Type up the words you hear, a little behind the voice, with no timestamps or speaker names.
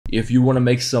If you want to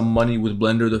make some money with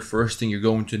Blender, the first thing you're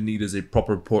going to need is a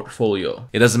proper portfolio.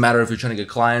 It doesn't matter if you're trying to get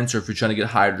clients or if you're trying to get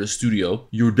hired at a studio,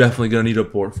 you're definitely going to need a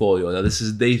portfolio. Now, this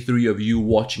is day 3 of you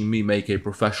watching me make a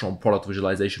professional product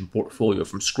visualization portfolio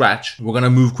from scratch. We're going to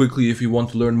move quickly. If you want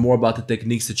to learn more about the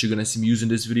techniques that you're going to see me use in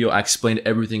this video, I explained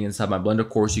everything inside my Blender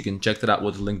course. You can check that out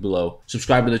with the link below.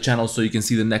 Subscribe to the channel so you can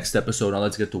see the next episode. Now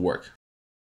let's get to work.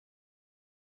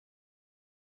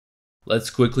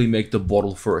 Let's quickly make the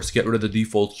bottle first. Get rid of the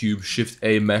default cube, Shift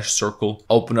A, mesh circle.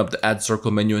 Open up the add circle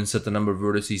menu and set the number of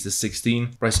vertices to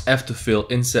 16. Press F to fill,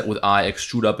 inset with I,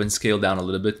 extrude up and scale down a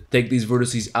little bit. Take these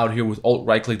vertices out here with Alt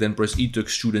right click, then press E to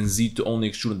extrude and Z to only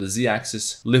extrude on the Z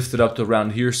axis. Lift it up to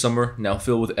around here somewhere. Now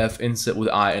fill with F, inset with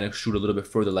I and extrude a little bit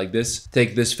further like this.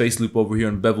 Take this face loop over here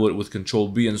and bevel it with Control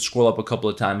B and scroll up a couple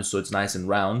of times so it's nice and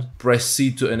round. Press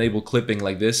C to enable clipping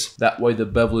like this. That way the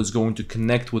bevel is going to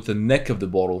connect with the neck of the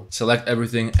bottle. Select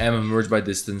everything, M, merge by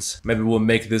distance. Maybe we'll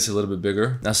make this a little bit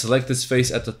bigger. Now select this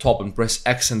face at the top and press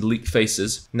X and delete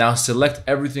faces. Now select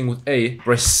everything with A,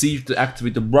 press C to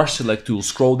activate the brush select tool,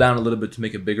 scroll down a little bit to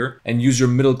make it bigger, and use your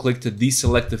middle click to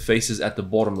deselect the faces at the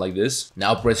bottom like this.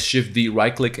 Now press Shift D,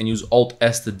 right click, and use Alt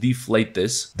S to deflate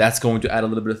this. That's going to add a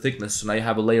little bit of thickness, so now you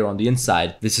have a layer on the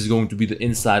inside. This is going to be the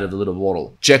inside of the little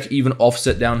bottle. Check even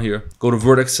offset down here. Go to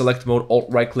vertex select mode, Alt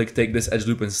right click, take this edge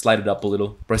loop and slide it up a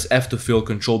little. Press F to fill,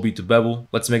 Control B to bevel.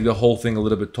 Let's make the whole thing a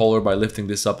little bit taller by lifting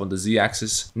this up on the Z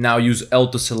axis. Now use L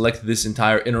to select this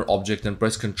entire inner object and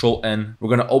press Control N.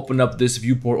 We're going to open up this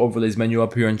viewport overlays menu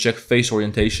up here and check face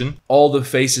orientation. All the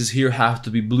faces here have to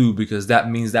be blue because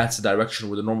that means that's the direction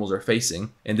where the normals are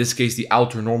facing. In this case, the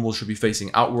outer normal should be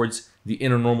facing outwards. The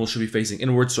inner normal should be facing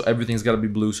inwards, so everything's got to be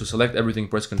blue. So select everything,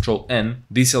 press Control N.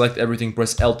 Deselect everything,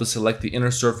 press L to select the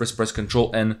inner surface, press Control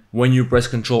N. When you press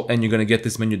Control N, you're going to get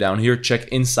this menu down here. Check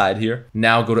inside here.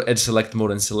 Now go to edge select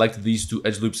mode and select these 2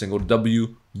 edge loops and go to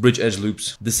W. Bridge edge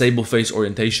loops, disable face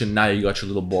orientation. Now you got your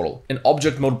little bottle. In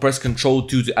object mode, press Ctrl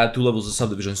 2 to add 2 levels of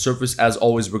subdivision surface. As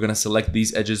always, we're going to select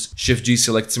these edges. Shift G,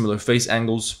 select similar face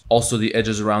angles. Also the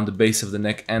edges around the base of the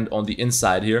neck and on the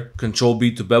inside here. Control B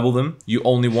to bevel them. You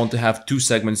only want to have 2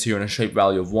 segments here and a shape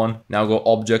value of 1. Now go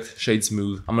object, shade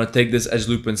smooth. I'm going to take this edge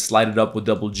loop and slide it up with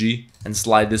double G and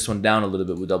slide this one down a little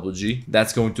bit with double G.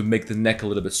 That's going to make the neck a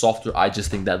little bit softer. I just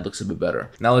think that looks a bit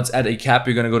better. Now let's add a cap.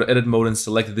 You're going to go to edit mode and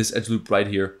select this edge loop right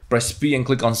here. Press P and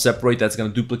click on separate. That's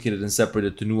going to duplicate it and separate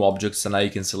it to new objects. So now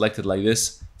you can select it like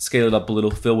this. Scale it up a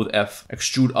little, fill with F,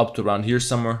 extrude up to around here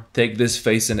somewhere. Take this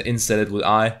face and inset it with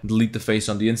I, delete the face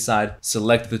on the inside.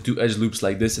 Select the 2 edge loops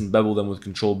like this and bevel them with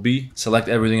Control B. Select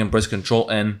everything and press Control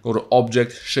N. Go to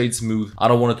object, shade smooth. I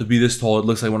don't want it to be this tall. It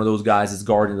looks like one of those guys that's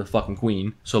guarding the fucking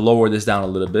queen. So lower this down a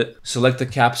little bit. Select the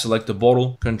cap, select the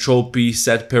bottle. Control P,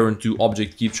 set parent to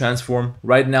object keep transform.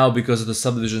 Right now, because of the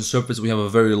subdivision surface, we have a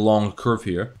very long curve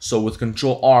here. So with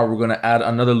Control R, we're going to add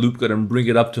another loop cut and bring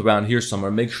it up to around here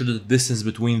somewhere. Make sure that the distance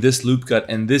between this loop cut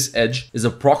and this edge is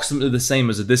approximately the same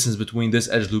as the distance between this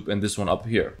edge loop and this one up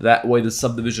here. That way the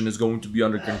subdivision is going to be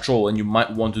under control, and you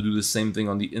might want to do the same thing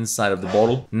on the inside of the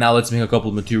bottle. Now let's make a couple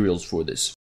of materials for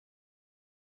this.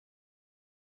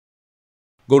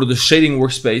 Go to the shading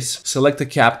workspace, select a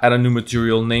cap, add a new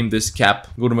material, name this cap.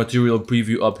 Go to material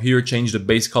preview up here, change the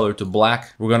base color to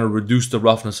black. We're going to reduce the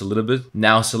roughness a little bit.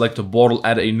 Now select a bottle,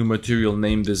 add a new material,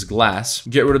 name this glass.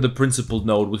 Get rid of the principled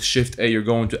node. With Shift A, you're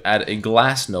going to add a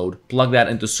glass node. Plug that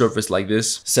into surface like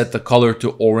this. Set the color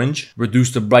to orange.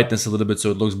 Reduce the brightness a little bit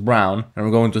so it looks brown. And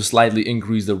we're going to slightly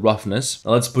increase the roughness.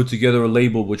 Now let's put together a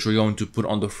label which we're going to put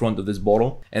on the front of this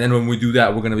bottle. And then when we do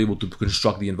that, we're going to be able to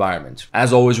construct the environment.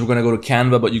 As always, we're going to go to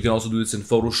Canva, but you can also do this in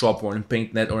Photoshop or in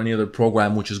PaintNet or any other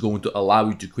program which is going to allow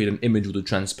you to create an image with a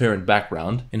transparent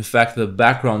background. In fact, the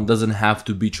background doesn't have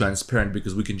to be transparent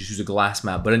because we can just use a glass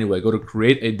map. But anyway, go to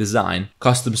create a design,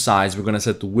 custom size. We're going to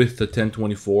set the width to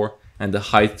 1024 and the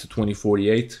height to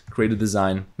 2048. Create a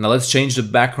design. Now let's change the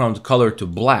background color to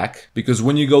black, because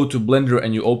when you go to Blender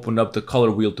and you open up the color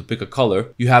wheel to pick a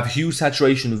color, you have hue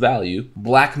saturation value.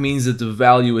 Black means that the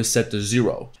value is set to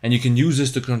 0. And you can use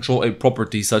this to control a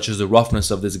property such as the roughness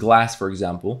of this glass, for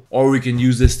example. Or we can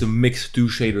use this to mix 2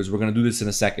 shaders. We're going to do this in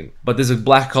a second. But this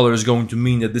black color is going to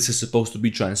mean that this is supposed to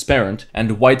be transparent, and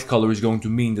the white color is going to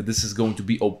mean that this is going to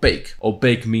be opaque.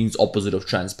 Opaque means opposite of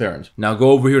transparent. Now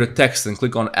go over here to text and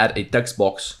click on add a text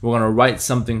box. We're gonna write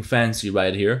something fancy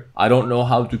right here. I don't know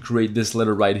how to create this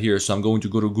letter right here, so I'm going to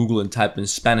go to Google and type in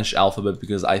Spanish alphabet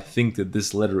because I think that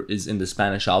this letter is in the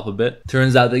Spanish alphabet.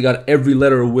 Turns out they got every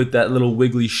letter with that little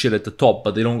wiggly shit at the top,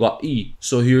 but they don't got E.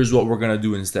 So here's what we're gonna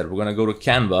do instead. We're gonna go to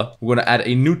Canva. We're gonna add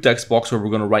a new text box where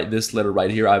we're gonna write this letter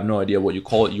right here. I have no idea what you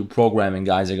call it. You programming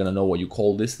guys are gonna know what you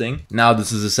call this thing. Now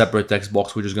this is a separate text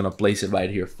box. We're just gonna place it right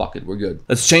here. Fuck it, we're good.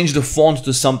 Let's change the font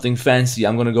to something fancy.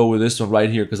 I'm gonna go with this one right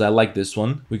here because I like this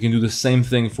one. We can do the same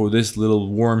thing for this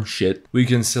little worm shit. We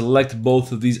can select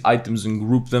both of these items and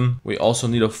group them. We also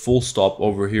need a full stop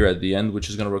over here at the end, which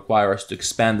is gonna require us to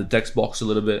expand the text box a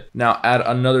little bit. Now add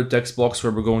another text box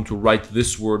where we're going to write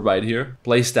this word right here.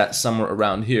 Place that somewhere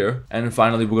around here. And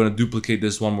finally, we're gonna duplicate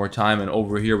this one more time. And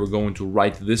over here, we're going to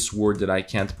write this word that I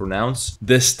can't pronounce.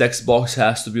 This text box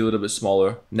has to be a little bit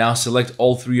smaller. Now select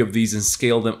all three of these and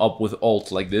scale them up with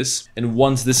Alt like this. And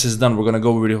once this is done, we're gonna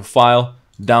go over to File,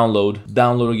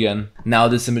 download again. Now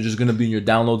this image is going to be in your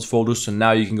downloads folder, so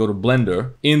now you can go to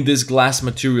Blender. In this glass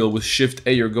material with Shift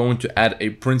A, you're going to add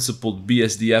a principled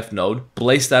BSDF node.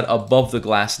 Place that above the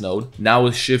glass node. Now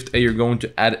with Shift A, you're going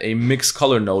to add a mix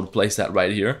color node. Place that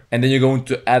right here. And then you're going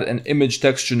to add an image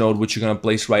texture node, which you're going to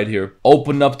place right here.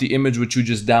 Open up the image which you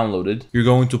just downloaded. You're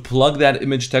going to plug that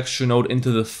image texture node into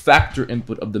the factor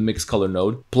input of the mix color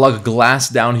node. Plug glass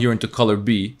down here into color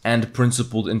B and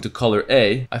principled into color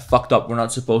A. I fucked up. We're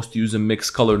not supposed to use a mix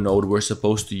color node. We're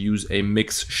supposed to use a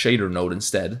mix shader node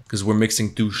instead, because we're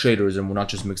mixing two shaders and we're not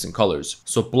just mixing colors.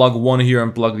 So plug one here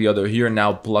and plug the other here.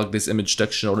 Now plug this image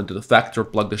texture node into the factor,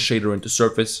 plug the shader into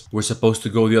surface. We're supposed to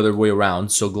go the other way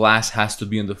around. So glass has to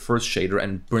be in the first shader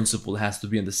and principled has to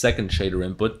be in the second shader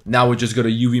input. Now we're just going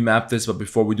to UV map this, but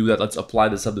before we do that, let's apply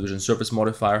the subdivision surface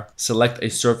modifier. Select a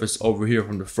surface over here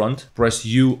from the front. Press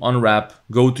U, unwrap,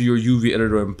 go to your UV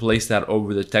editor and place that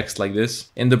over the text like this.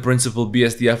 In the principled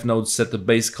BSDF node, set the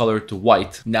base color to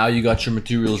white. Now you got your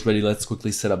materials ready. Let's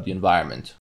quickly set up the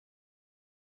environment.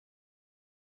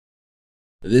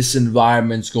 This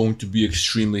environment's going to be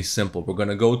extremely simple. We're going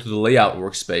to go to the layout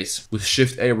workspace. With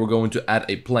Shift A, we're going to add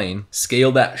a plane.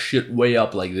 Scale that shit way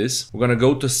up like this. We're going to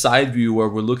go to side view where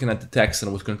we're looking at the text,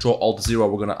 and with Control Alt 0,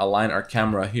 we're going to align our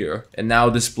camera here. And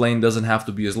now this plane doesn't have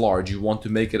to be as large. You want to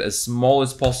make it as small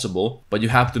as possible, but you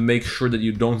have to make sure that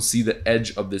you don't see the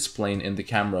edge of this plane in the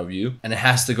camera view. And it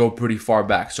has to go pretty far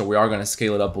back. So we are going to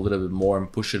scale it up a little bit more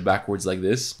and push it backwards like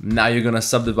this. Now you're going to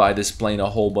subdivide this plane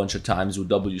a whole bunch of times with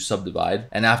W subdivide.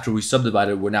 And after we subdivide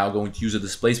it, we're now going to use a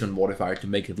displacement modifier to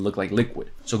make it look like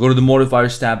liquid. So go to the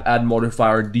modifiers tab, add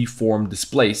modifier, deform,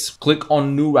 displace. Click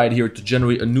on new right here to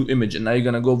generate a new image. And now you're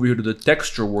going to go over here to the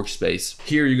texture workspace.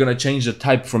 Here you're going to change the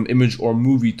type from image or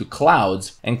movie to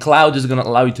clouds. And clouds is going to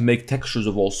allow you to make textures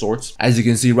of all sorts. As you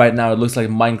can see right now, it looks like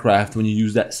Minecraft when you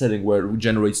use that setting where it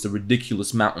generates the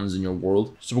ridiculous mountains in your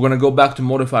world. So we're going to go back to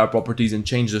modifier properties and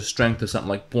change the strength to something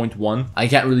like 0.1. I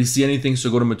can't really see anything,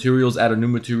 so go to materials, add a new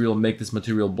material, make this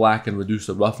material black and reduce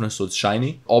the roughness so it's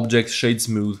shiny. Object, shade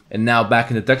smooth. And now back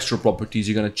in the texture properties,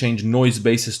 you're going to change noise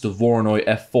basis to Voronoi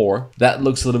F4. That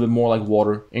looks a little bit more like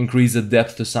water. Increase the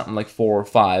depth to something like 4 or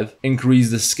 5. Increase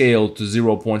the scale to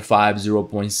 0.5,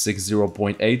 0.6,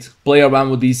 0.8. Play around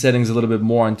with these settings a little bit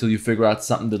more until you figure out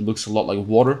something that looks a lot like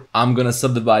water. I'm going to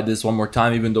subdivide this one more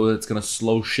time, even though it's going to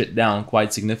slow shit down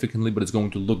quite significantly, but it's going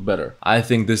to look better. I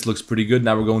think this looks pretty good.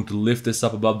 Now we're going to lift this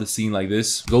up above the scene like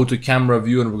this. Go to camera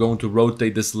view and we're going to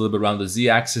rotate this a little bit around the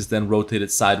Z-axis, then rotate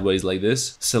it sideways like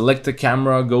this. Select the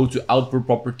camera, go to output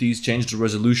properties, change the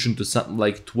resolution to something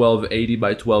like 1280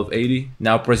 by 1280.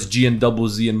 Now press G and double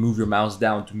Z and move your mouse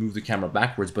down to move the camera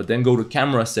backwards, but then go to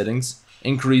camera settings.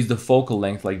 Increase the focal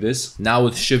length like this. Now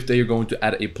with Shift A, you're going to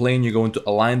add a plane. You're going to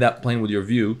align that plane with your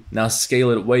view. Now scale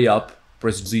it way up.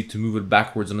 Press Z to move it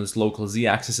backwards on this local Z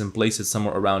axis and place it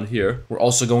somewhere around here. We're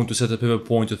also going to set a pivot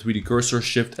point to 3D cursor,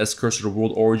 Shift S cursor to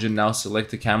world origin. Now select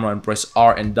the camera and press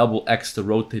R and double X to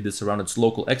rotate this around its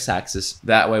local X axis.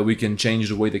 That way we can change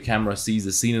the way the camera sees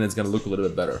the scene and it's going to look a little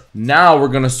bit better. Now we're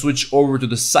going to switch over to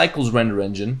the Cycles render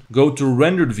engine, go to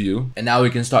rendered view, and now we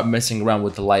can start messing around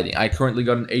with the lighting. I currently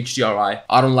got an HDRI.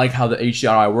 I don't like how the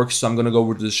HDRI works, so I'm going to go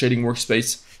over to the shading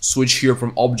workspace. Switch here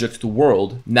from object to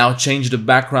world. Now change the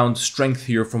background strength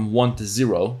here from 1 to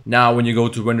 0. Now when you go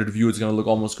to rendered view, it's going to look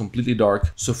almost completely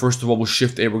dark. So first of all, with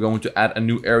Shift A, we're going to add a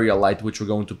new area light, which we're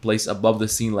going to place above the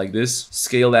scene like this.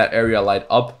 Scale that area light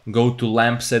up. Go to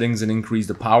lamp settings and increase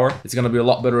the power. It's going to be a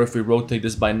lot better if we rotate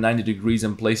this by 90 degrees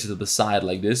and place it to the side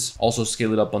like this. Also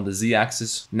scale it up on the Z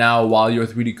axis. Now while your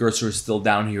 3D cursor is still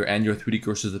down here and your 3D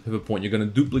cursor is the pivot point, you're going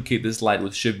to duplicate this light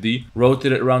with Shift D.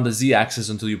 Rotate it around the Z axis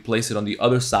until you place it on the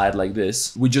other side side like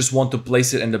this. We just want to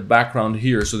place it in the background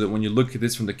here so that when you look at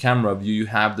this from the camera view, you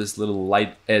have this little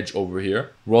light edge over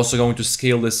here. We're also going to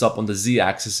scale this up on the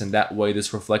z-axis, and that way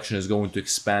this reflection is going to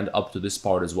expand up to this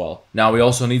part as well. Now we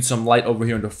also need some light over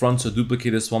here in the front, so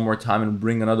duplicate this one more time and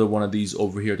bring another one of these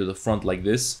over here to the front like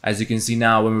this. As you can see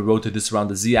now, when we rotate this around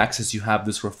the z-axis, you have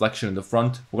this reflection in the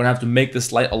front. We're gonna have to make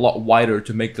this light a lot wider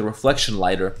to make the reflection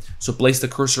lighter. So place the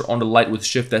cursor on the light with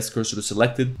Shift S cursor to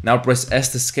selected. Now press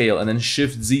S to scale and then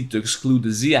Shift Z to exclude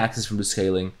the z-axis from the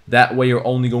scaling. That way you're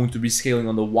only going to be scaling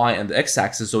on the y and the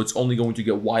x-axis, so it's only going to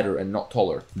get wider and not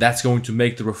taller. That's going to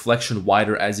make the reflection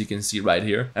wider, as you can see right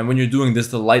here. And when you're doing this,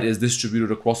 the light is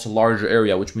distributed across a larger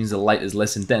area, which means the light is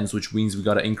less intense, which means we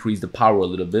gotta increase the power a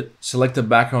little bit. Select the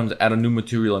background to add a new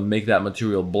material and make that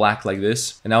material black like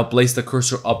this. And now place the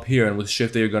cursor up here, and with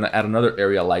Shift A you're gonna add another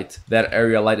area light. That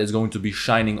area light is going to be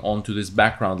shining onto this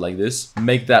background like this.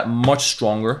 Make that much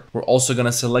stronger. We're also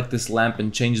gonna select this lamp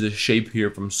and change the shape here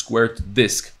from square to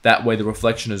disc. That way the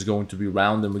reflection is going to be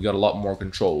round and we got a lot more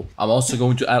control. I'm also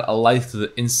going to add a light to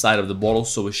the inside of the bottle,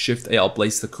 so with Shift A I'll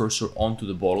place the cursor onto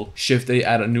the bottle. Shift A,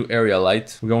 add a new area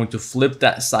light. We're going to flip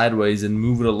that sideways and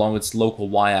move it along its local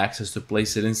y-axis to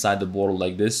place it inside the bottle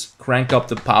like this. Crank up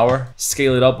the power,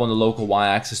 scale it up on the local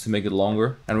y-axis to make it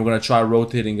longer, and we're going to try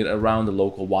rotating it around the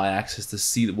local y-axis to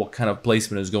see what kind of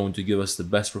placement is going to give us the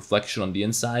best reflection on the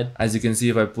inside. As you can see,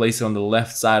 if I place it on the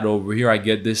left side over here, I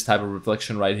get this type of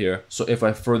reflection right here. So if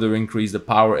I further increase the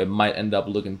power, it might end up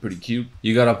looking pretty cute.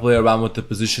 You got to play around with the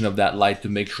position of that light to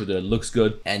make sure that it looks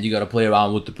good, and you got to play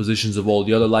around with the positions of all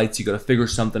the other lights. You got to figure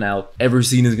something out. Every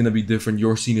scene is going to be different.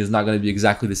 Your scene is not going to be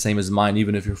exactly the same as mine,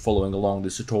 even if you're following along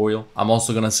this tutorial. I'm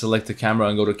also going to select the camera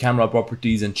and go to camera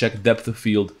properties and check depth of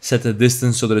field. Set the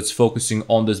distance so that it's focusing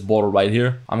on this bottle right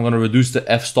here. I'm going to reduce the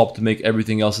f-stop to make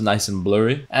everything else nice and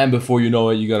blurry. And before you know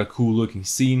it, you got a cool looking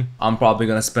scene. I'm probably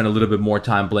going to spend a little bit more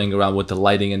time playing around with the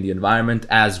lighting and the environment,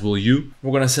 as will you.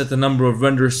 We're going to set the number of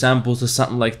render samples to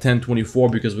something like 1024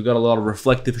 because we got a lot of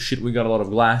reflective shit. We got a lot of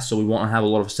glass, so we want to have a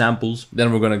lot of samples.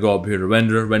 Then we're going to go up here to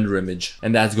render image.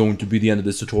 And that's going to be the end of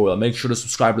this tutorial. Make sure to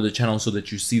subscribe to the channel so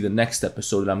that you see the next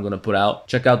episode that I'm going to put out.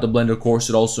 Check out the Blender course.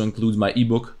 It also includes my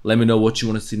ebook. Let me know what you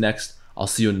want to see next. I'll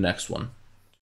see you in the next one.